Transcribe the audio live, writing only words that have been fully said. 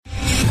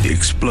The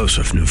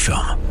explosive new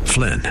film,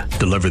 Flynn,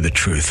 deliver the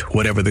truth,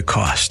 whatever the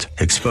cost,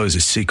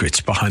 exposes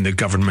secrets behind the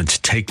government's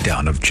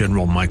takedown of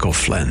General Michael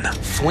Flynn.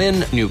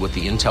 Flynn knew what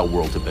the intel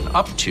world had been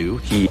up to.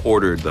 He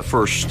ordered the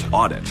first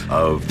audit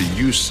of the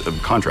use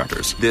of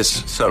contractors.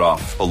 This set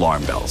off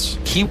alarm bells.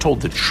 He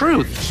told the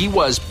truth. He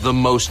was the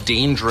most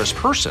dangerous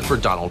person for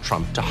Donald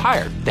Trump to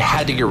hire. They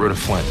had to get rid of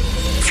Flynn.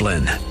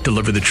 Flynn,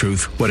 deliver the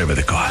truth, whatever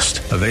the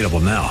cost. Available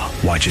now.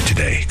 Watch it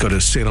today. Go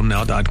to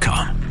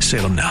salemnow.com.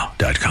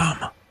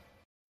 salemnow.com.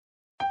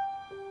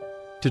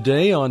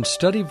 Today on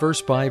Study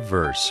Verse by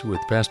Verse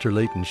with Pastor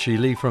Leighton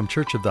Sheely from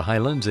Church of the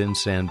Highlands in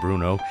San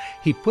Bruno,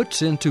 he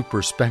puts into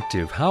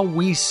perspective how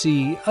we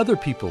see other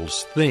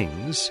people's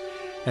things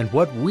and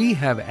what we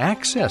have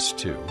access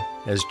to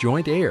as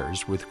joint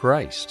heirs with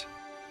Christ.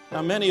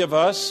 Now, many of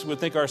us would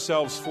think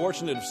ourselves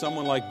fortunate if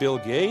someone like Bill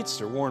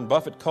Gates or Warren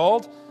Buffett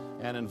called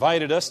and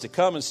invited us to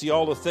come and see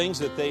all the things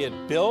that they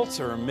had built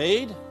or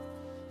made.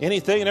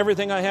 Anything and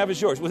everything I have is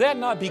yours. Would that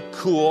not be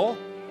cool?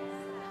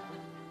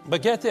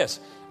 But get this.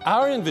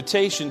 Our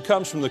invitation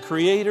comes from the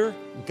Creator,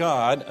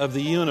 God of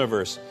the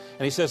universe.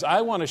 And He says,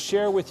 I want to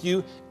share with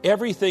you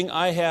everything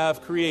I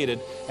have created.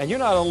 And you're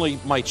not only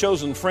my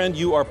chosen friend,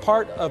 you are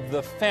part of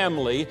the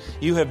family.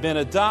 You have been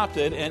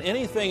adopted, and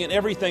anything and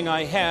everything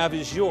I have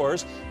is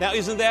yours. Now,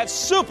 isn't that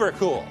super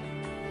cool?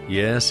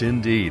 Yes,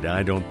 indeed.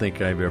 I don't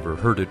think I've ever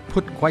heard it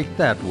put quite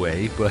that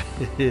way, but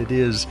it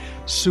is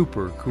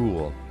super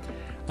cool.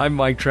 I'm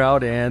Mike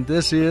Trout, and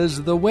this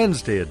is the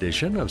Wednesday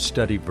edition of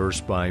Study Verse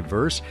by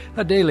Verse,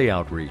 a daily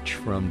outreach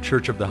from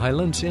Church of the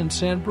Highlands in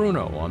San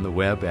Bruno on the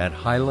web at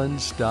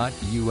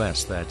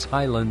highlands.us. That's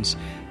highlands.us.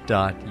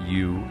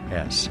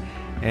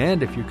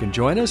 And if you can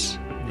join us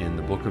in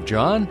the book of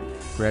John,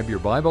 grab your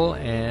Bible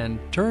and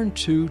turn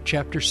to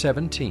chapter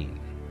 17.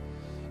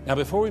 Now,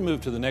 before we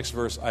move to the next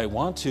verse, I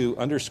want to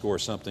underscore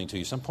something to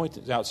you.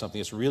 Point out something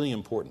that's really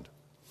important.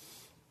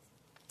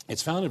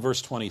 It's found in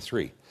verse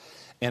 23.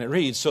 And it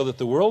reads, so that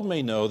the world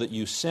may know that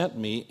you sent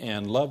me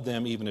and loved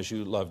them even as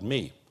you loved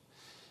me.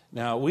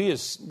 Now, we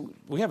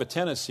have a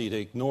tendency to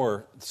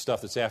ignore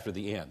stuff that's after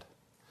the end.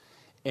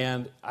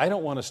 And I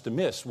don't want us to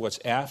miss what's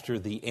after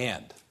the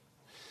end.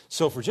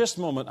 So for just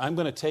a moment, I'm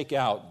going to take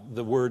out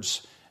the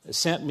words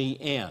sent me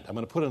and. I'm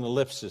going to put an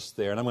ellipsis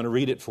there, and I'm going to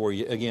read it for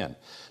you again.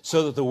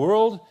 So that the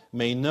world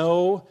may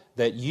know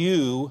that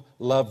you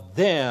loved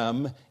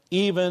them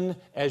even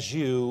as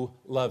you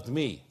loved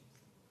me.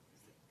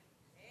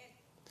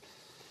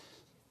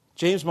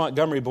 James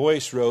Montgomery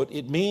Boyce wrote,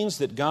 it means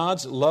that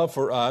God's love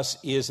for us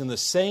is in the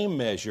same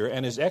measure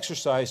and is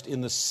exercised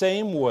in the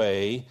same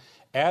way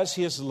as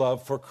His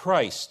love for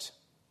Christ.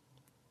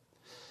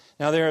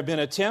 Now, there have been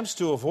attempts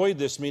to avoid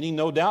this meaning,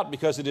 no doubt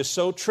because it is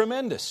so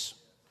tremendous.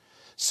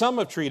 Some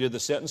have treated the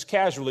sentence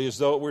casually as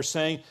though it were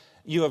saying,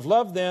 you have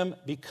loved them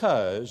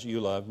because you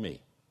love me.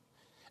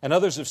 And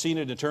others have seen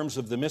it in terms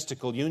of the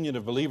mystical union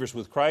of believers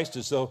with Christ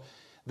as though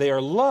they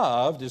are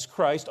loved as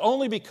Christ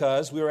only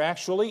because we are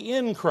actually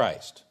in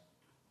Christ.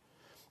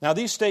 Now,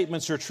 these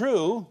statements are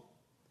true,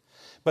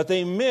 but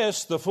they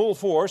miss the full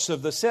force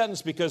of the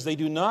sentence because they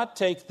do not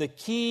take the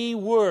key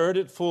word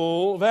at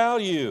full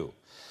value.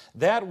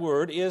 That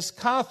word is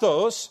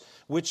kathos,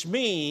 which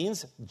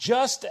means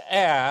just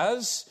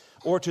as,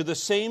 or to the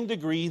same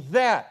degree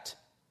that.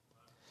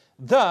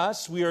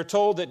 Thus, we are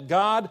told that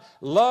God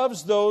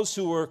loves those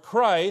who are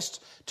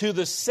Christ to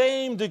the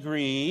same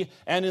degree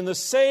and in the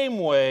same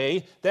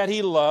way that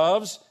He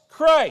loves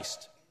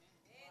Christ.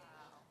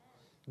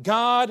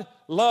 God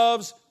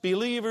loves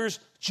believers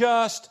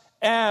just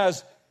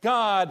as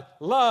God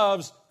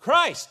loves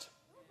Christ.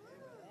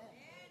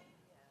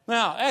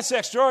 Now, that's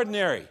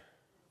extraordinary.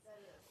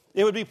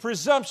 It would be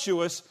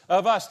presumptuous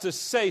of us to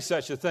say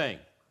such a thing.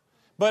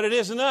 But it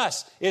isn't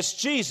us. It's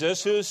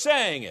Jesus who's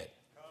saying it.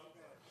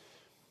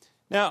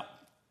 Now,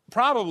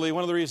 probably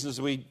one of the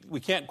reasons we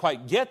can't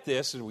quite get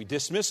this and we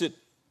dismiss it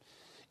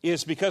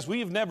is because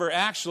we've never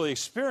actually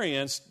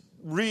experienced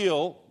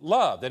real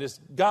love. That is,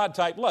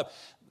 God-type love.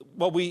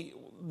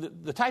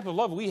 The type of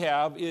love we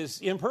have is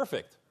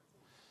imperfect.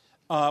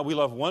 We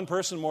love one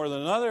person more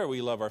than another.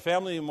 We love our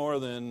family more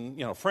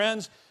than,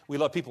 friends. We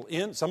love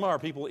some of our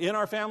people in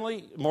our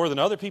family more than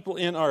other people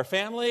in our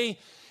family.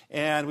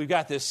 And we've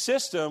got this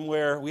system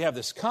where we have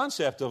this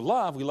concept of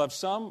love. We love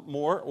some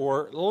more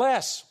or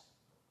less.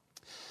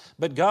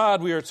 But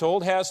God, we are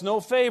told, has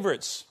no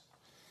favorites.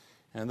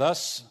 And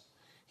thus,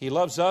 He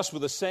loves us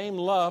with the same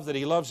love that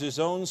He loves His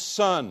own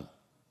Son.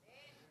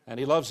 And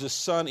He loves His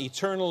Son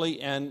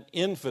eternally and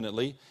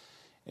infinitely.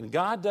 And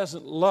God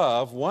doesn't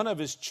love one of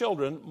His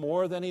children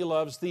more than He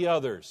loves the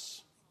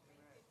others.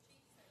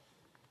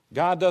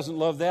 God doesn't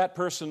love that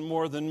person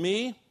more than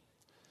me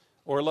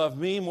or love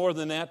me more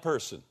than that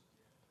person.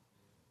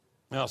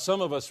 Now, some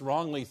of us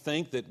wrongly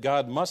think that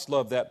God must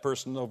love that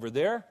person over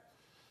there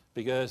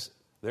because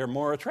they're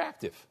more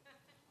attractive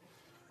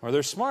or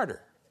they're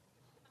smarter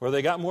or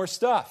they got more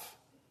stuff.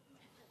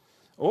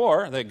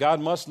 Or that God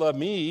must love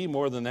me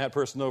more than that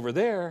person over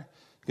there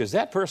because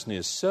that person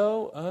is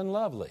so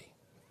unlovely.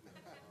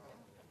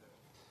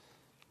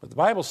 But the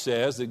Bible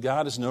says that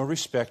God is no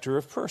respecter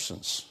of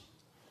persons.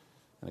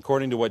 And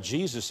according to what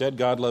Jesus said,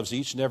 God loves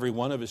each and every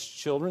one of his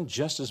children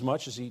just as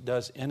much as he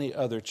does any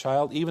other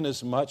child, even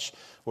as much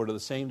or to the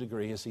same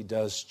degree as he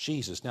does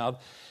Jesus. Now,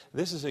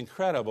 this is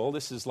incredible.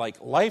 This is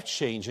like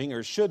life-changing,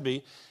 or should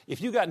be.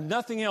 If you got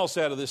nothing else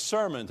out of this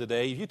sermon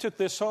today, if you took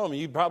this home,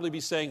 you'd probably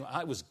be saying,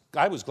 I was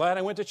glad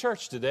I went to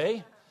church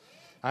today.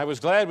 I was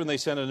glad when they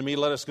sent unto me,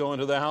 let us go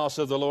into the house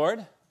of the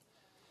Lord.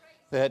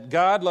 That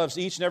God loves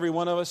each and every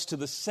one of us to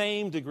the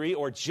same degree,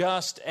 or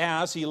just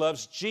as he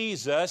loves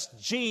Jesus.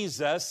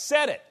 Jesus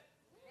said it.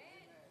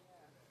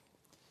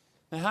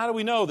 Now, how do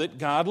we know that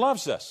God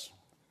loves us?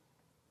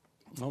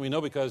 Well, we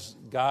know because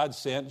God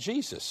sent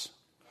Jesus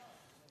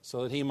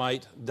so that he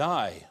might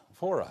die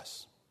for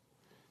us.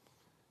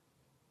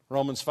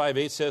 Romans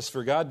 5:8 says,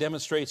 for God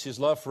demonstrates his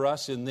love for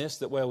us in this,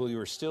 that while we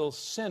were still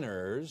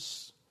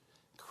sinners,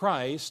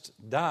 Christ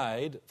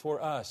died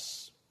for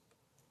us.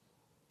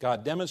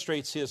 God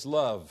demonstrates his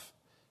love.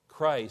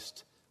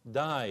 Christ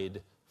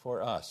died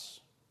for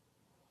us.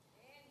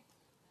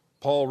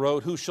 Paul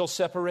wrote, who shall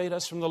separate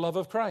us from the love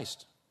of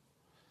Christ?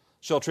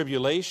 Shall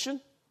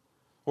tribulation,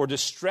 or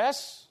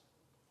distress,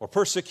 or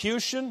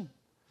persecution,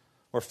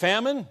 or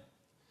famine,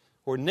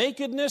 or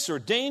nakedness, or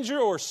danger,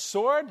 or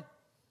sword?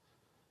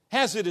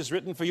 As it is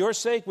written, for your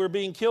sake we're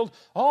being killed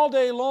all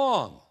day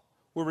long.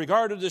 We're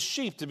regarded as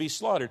sheep to be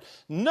slaughtered.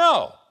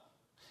 No!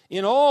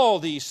 In all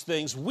these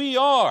things we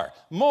are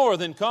more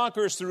than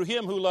conquerors through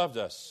him who loved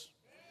us.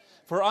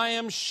 For I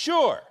am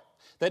sure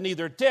that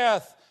neither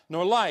death,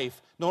 nor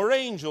life, nor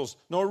angels,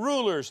 nor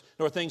rulers,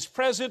 nor things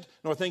present,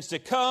 nor things to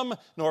come,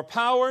 nor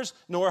powers,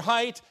 nor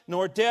height,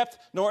 nor depth,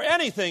 nor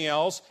anything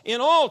else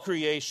in all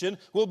creation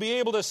will be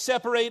able to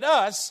separate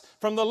us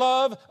from the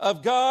love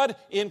of God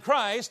in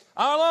Christ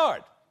our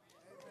Lord.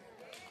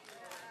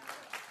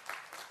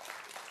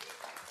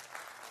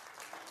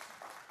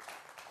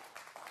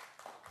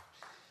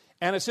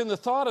 And it's in the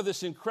thought of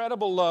this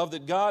incredible love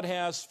that God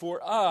has for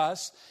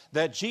us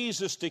that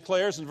Jesus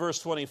declares in verse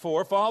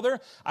 24, Father,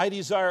 I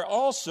desire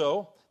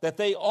also that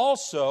they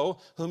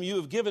also, whom you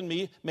have given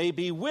me, may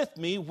be with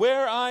me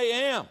where I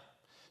am,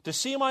 to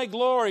see my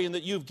glory and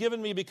that you've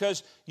given me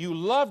because you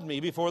loved me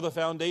before the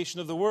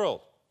foundation of the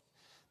world.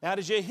 Now,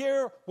 did you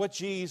hear what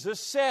Jesus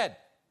said?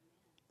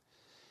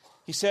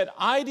 He said,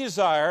 I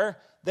desire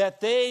that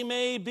they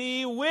may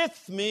be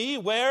with me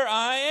where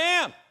I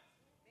am.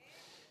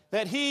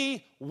 That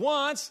he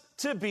wants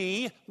to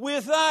be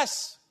with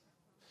us.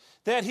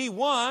 That he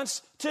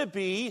wants to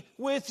be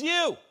with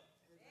you.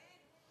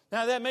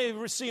 Now that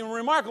may seem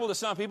remarkable to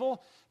some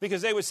people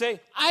because they would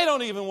say, I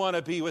don't even want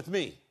to be with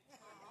me.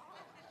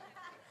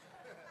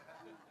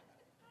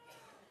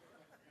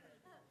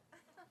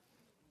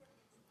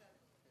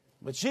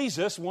 But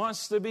Jesus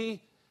wants to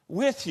be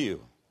with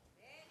you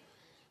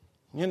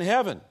in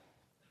heaven,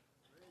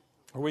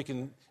 where we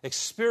can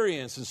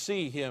experience and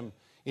see him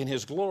in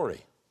his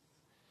glory.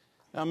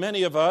 Now,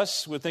 many of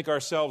us would think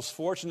ourselves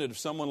fortunate if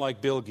someone like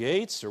Bill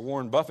Gates or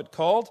Warren Buffett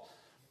called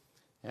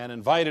and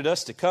invited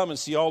us to come and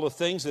see all the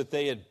things that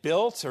they had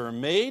built or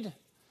made,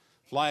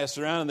 fly us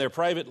around in their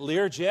private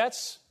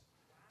Learjets,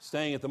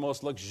 staying at the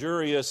most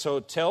luxurious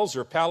hotels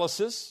or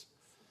palaces,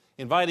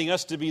 inviting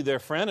us to be their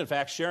friend, in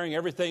fact, sharing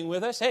everything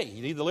with us. Hey,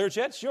 you need the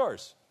Learjet? It's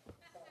yours.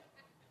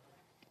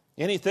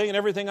 Anything and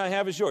everything I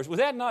have is yours. Would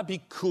that not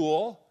be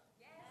cool?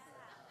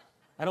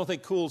 I don't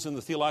think cool's in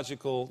the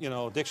theological,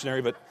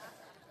 dictionary,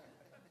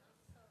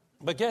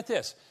 but get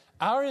this.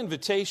 Our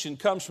invitation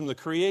comes from the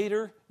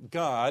Creator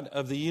God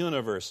of the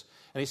universe.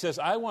 And he says,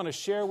 I want to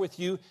share with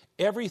you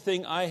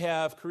everything I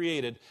have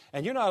created.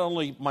 And you're not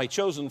only my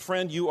chosen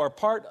friend, you are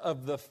part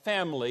of the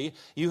family.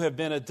 You have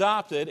been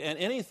adopted, and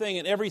anything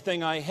and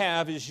everything I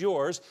have is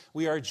yours.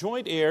 We are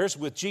joint heirs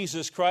with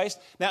Jesus Christ.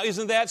 Now,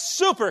 isn't that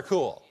super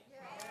cool?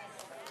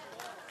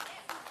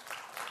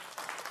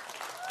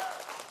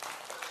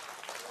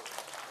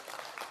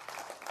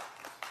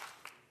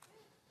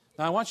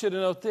 Now, I want you to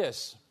note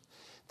this,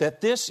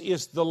 that this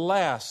is the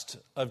last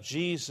of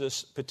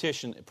Jesus'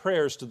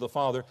 prayers to the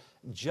Father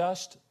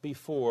just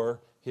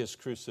before his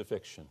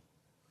crucifixion.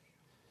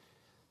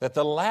 That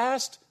the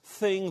last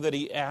thing that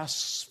he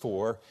asks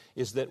for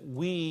is that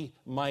we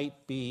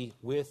might be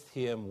with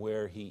him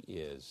where he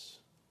is.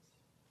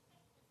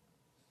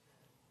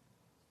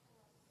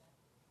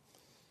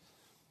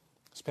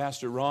 As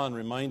Pastor Ron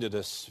reminded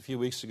us a few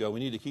weeks ago, we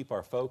need to keep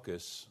our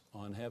focus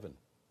on heaven.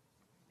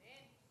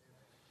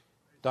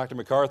 Dr.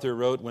 MacArthur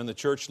wrote, when the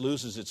church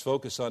loses its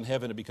focus on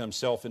heaven, it becomes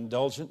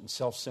self-indulgent and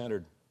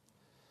self-centered,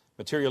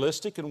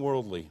 materialistic and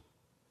worldly,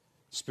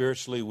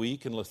 spiritually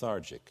weak and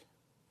lethargic.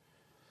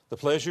 The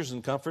pleasures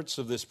and comforts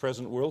of this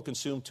present world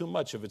consume too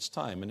much of its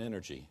time and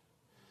energy.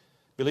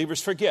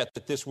 Believers forget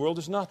that this world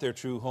is not their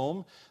true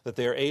home, that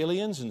they are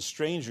aliens and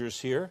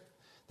strangers here,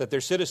 that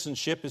their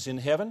citizenship is in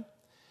heaven,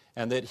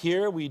 and that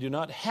here we do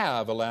not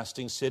have a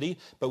lasting city,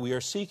 but we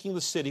are seeking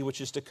the city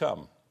which is to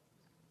come.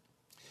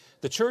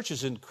 The church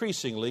is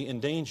increasingly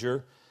in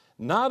danger,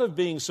 not of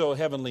being so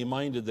heavenly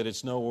minded that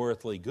it's no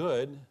earthly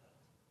good,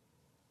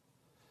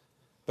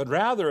 but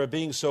rather of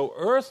being so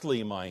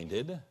earthly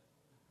minded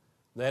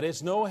that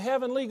it's no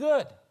heavenly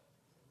good.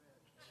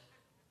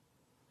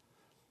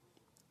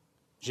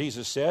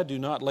 Jesus said, "Do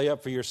not lay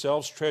up for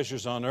yourselves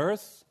treasures on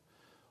earth,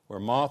 where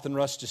moth and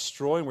rust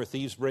destroy and where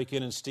thieves break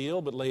in and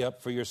steal, but lay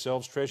up for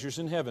yourselves treasures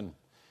in heaven,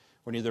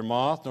 where neither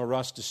moth nor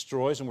rust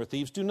destroys and where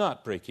thieves do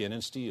not break in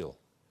and steal.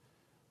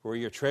 Where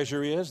your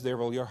treasure is, there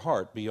will your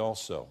heart be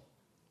also."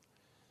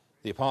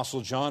 The Apostle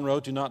John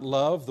wrote, "Do not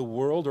love the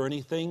world or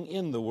anything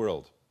in the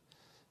world.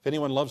 If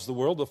anyone loves the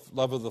world, the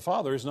love of the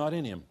Father is not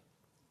in him.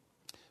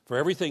 For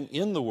everything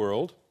in the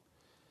world,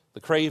 the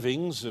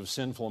cravings of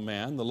sinful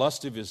man, the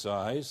lust of his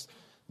eyes,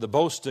 the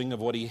boasting of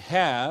what he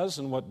has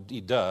and what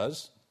he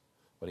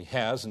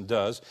has and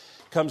does,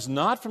 comes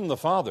not from the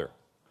Father,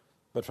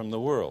 but from the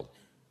world.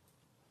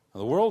 And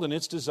the world and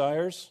its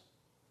desires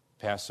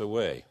pass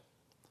away.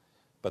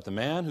 But the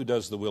man who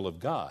does the will of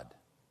God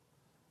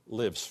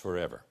lives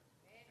forever."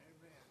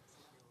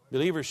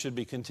 Believers should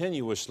be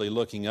continuously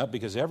looking up,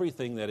 because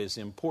everything that is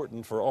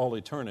important for all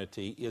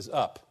eternity is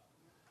up.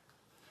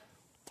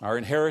 Our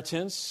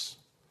inheritance,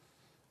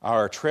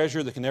 our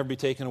treasure that can never be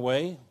taken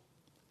away,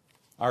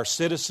 our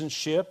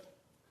citizenship,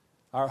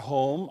 our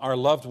home, our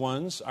loved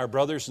ones, our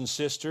brothers and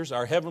sisters,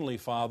 our Heavenly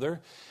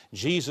Father,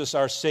 Jesus,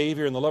 our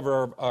Savior and the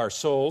lover of our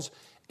souls,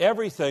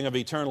 everything of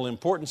eternal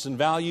importance and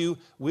value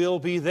will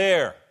be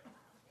there.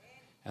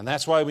 And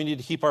that's why we need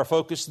to keep our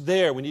focus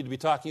there. We need to be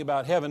talking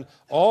about heaven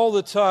all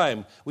the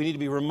time. We need to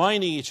be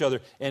reminding each other,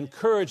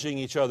 encouraging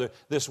each other.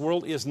 This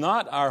world is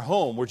not our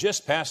home. We're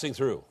just passing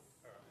through.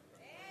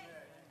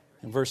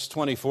 In verse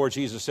 24,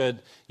 Jesus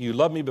said, "You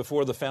loved me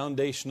before the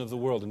foundation of the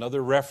world."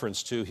 Another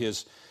reference to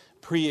his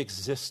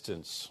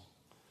pre-existence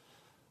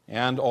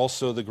and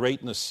also the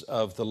greatness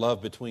of the love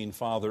between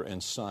Father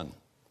and Son.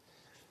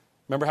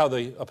 Remember how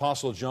the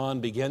Apostle John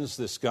begins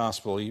this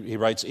gospel. He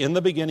writes, "In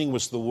the beginning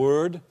was the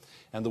Word,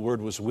 and the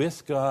Word was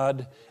with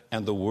God,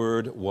 and the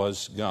Word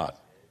was God."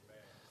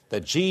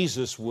 That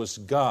Jesus was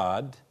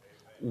God,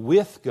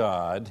 with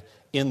God,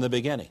 in the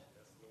beginning.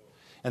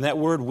 And that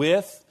word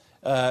 "with"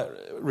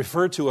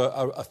 referred to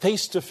a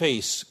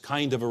face-to-face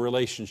kind of a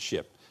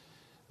relationship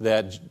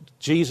that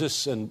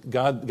Jesus and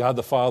God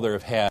the Father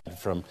have had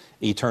from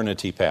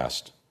eternity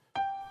past.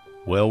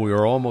 Well, we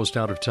are almost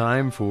out of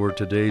time for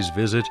today's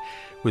visit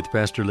with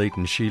Pastor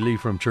Leighton Sheely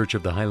from Church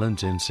of the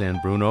Highlands in San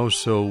Bruno,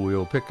 so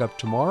we'll pick up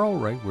tomorrow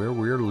right where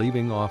we're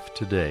leaving off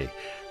today.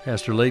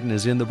 Pastor Leighton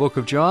is in the book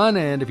of John,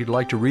 and if you'd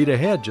like to read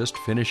ahead, just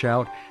finish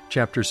out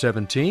chapter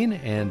 17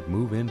 and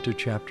move into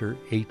chapter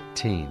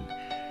 18.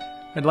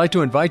 I'd like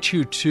to invite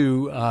you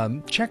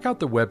to check out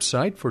the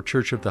website for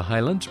Church of the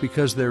Highlands,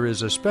 because there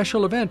is a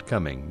special event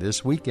coming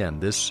this weekend,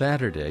 this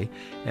Saturday,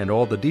 and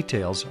all the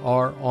details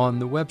are on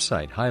the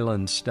website,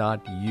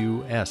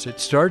 highlands.us. It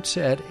starts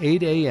at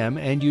 8 a.m.,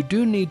 and you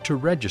do need to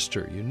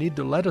register. You need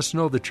to let us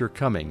know that you're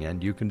coming,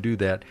 and you can do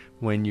that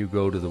when you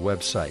go to the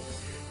website.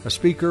 A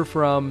speaker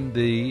from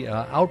the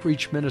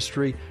outreach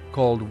ministry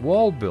called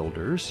Wall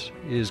Builders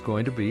is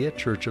going to be at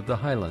Church of the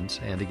Highlands,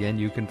 and again,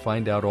 you can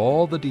find out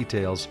all the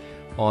details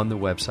on the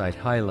website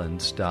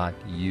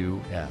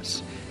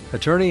highlands.us.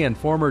 Attorney and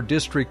former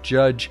district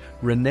judge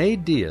Renee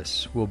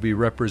Diaz will be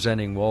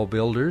representing Wall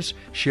Builders,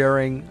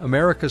 sharing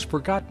America's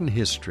forgotten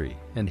history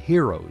and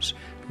heroes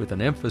with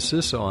an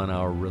emphasis on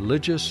our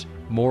religious,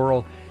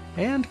 moral,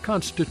 and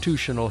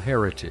constitutional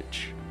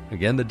heritage.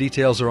 Again, the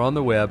details are on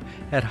the web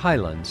at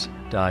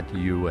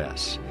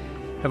highlands.us.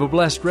 Have a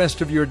blessed rest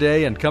of your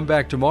day, and come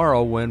back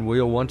tomorrow when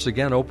we'll once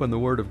again open the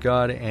Word of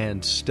God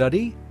and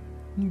study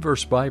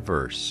verse by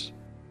verse.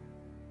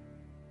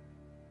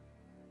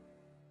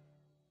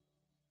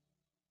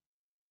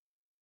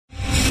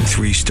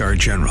 Three-star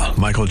General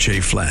Michael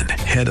J. Flynn,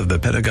 head of the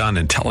Pentagon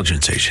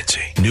Intelligence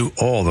Agency, knew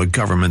all the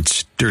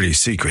government's dirty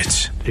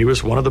secrets. He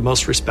was one of the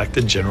most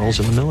respected generals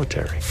in the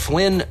military.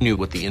 Flynn knew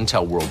what the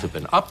intel world had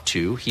been up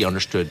to. He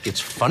understood its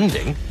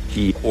funding.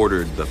 He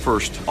ordered the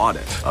first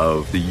audit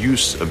of the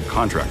use of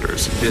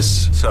contractors.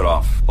 This set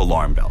off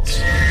alarm bells.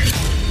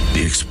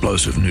 The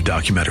explosive new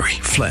documentary,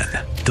 Flynn,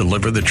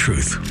 Deliver the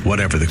Truth,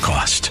 Whatever the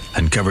Cost,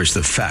 uncovers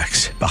the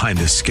facts behind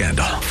this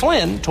scandal.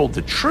 Flynn told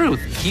the truth.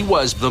 He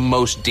was the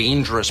most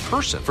dangerous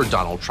person for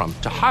Donald Trump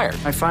to hire.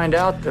 I find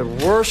out the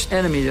worst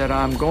enemy that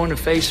I'm going to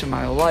face in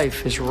my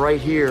life is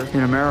right here in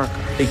America.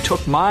 They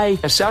took my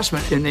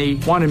assessment and they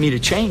wanted me to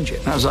change it.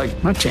 And I was like,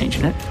 I'm not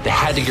changing it. They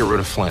had to get rid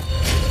of Flynn.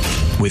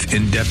 With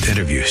in-depth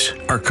interviews,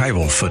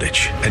 archival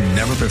footage, and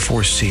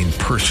never-before-seen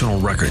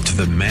personal records of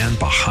the man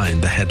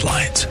behind the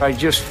headlines. I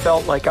just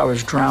felt like I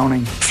was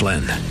drowning.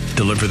 Flynn,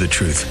 Deliver the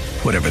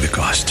Truth, Whatever the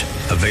Cost.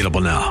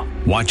 Available now.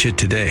 Watch it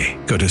today.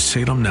 Go to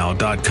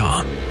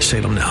salemnow.com.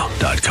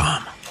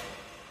 salemnow.com.